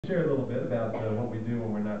share a little bit about what we do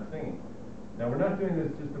when we're not singing. Now, we're not doing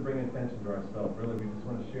this just to bring attention to ourselves. Really, we just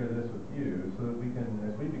want to share this with you so that we can,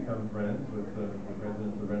 as we become friends with the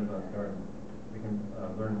residents of the Renaissance Garden, we can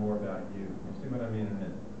learn more about you. You'll see what I mean in a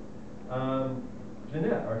minute.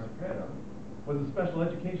 Jeanette, our soprano, was a special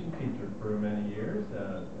education teacher for many years,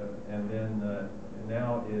 and then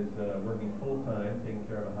now is working full-time, taking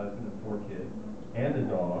care of a husband and 4 kids, and a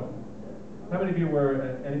dog. How many of you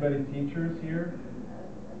were, anybody teachers here?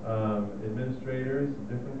 Administrators,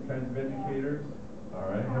 different kinds of educators? All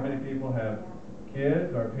right. How many people have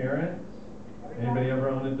kids or parents? Anybody ever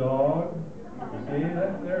own a dog? See,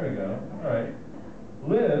 there we go. All right.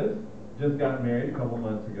 Liz just got married a couple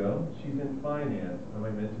months ago. She's in finance. I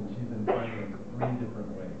might mention she's in finance 3 different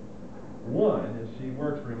ways. One is she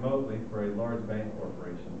works remotely for a large bank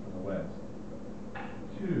corporation from the West.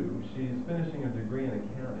 2, she's finishing a degree in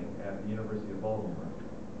accounting at the University of Baltimore.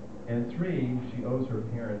 And 3, she owes her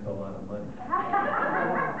parents a lot of money. But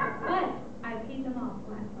I paid them off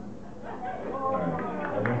last month. All right.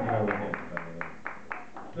 Well, there's another hint, by the way.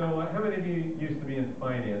 So, how many of you used to be in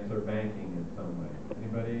finance or banking in some way?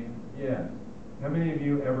 Anybody? Yes. How many of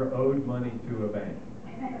you ever owed money to a bank?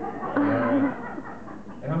 All right.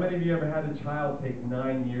 And how many of you ever had a child take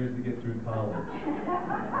 9 years to get through college?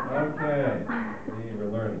 Okay. See,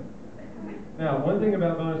 we're learning. Now, one thing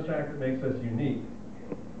about Bonus Track that makes us unique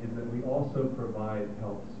is that we also provide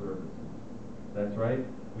health services. That's right.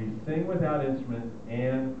 We sing without instruments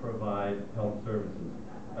and provide health services.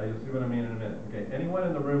 You'll see what I mean in a minute. Okay. Anyone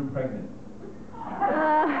in the room pregnant?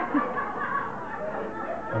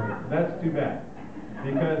 Okay. That's too bad.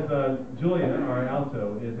 Because Julia, our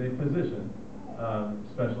alto, is a physician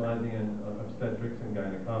specializing in obstetrics and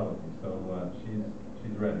gynecology. So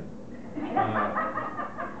she's ready.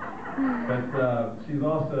 But she's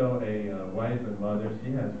also a wife and mother.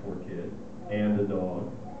 She has 4 kids and a dog.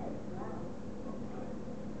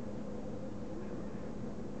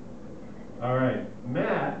 All right,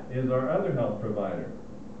 Matt is our other health provider.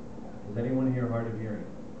 Is anyone here hard of hearing?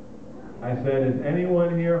 I said, is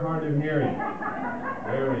anyone here hard of hearing?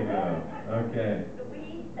 There we go. Okay.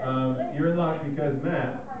 You're in luck because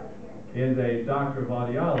Matt is a doctor of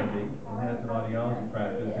audiology and has an audiology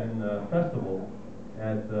practice in Festival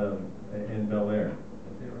in Bel Air.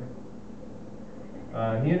 That's it,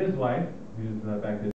 right? He and his wife, who's back there.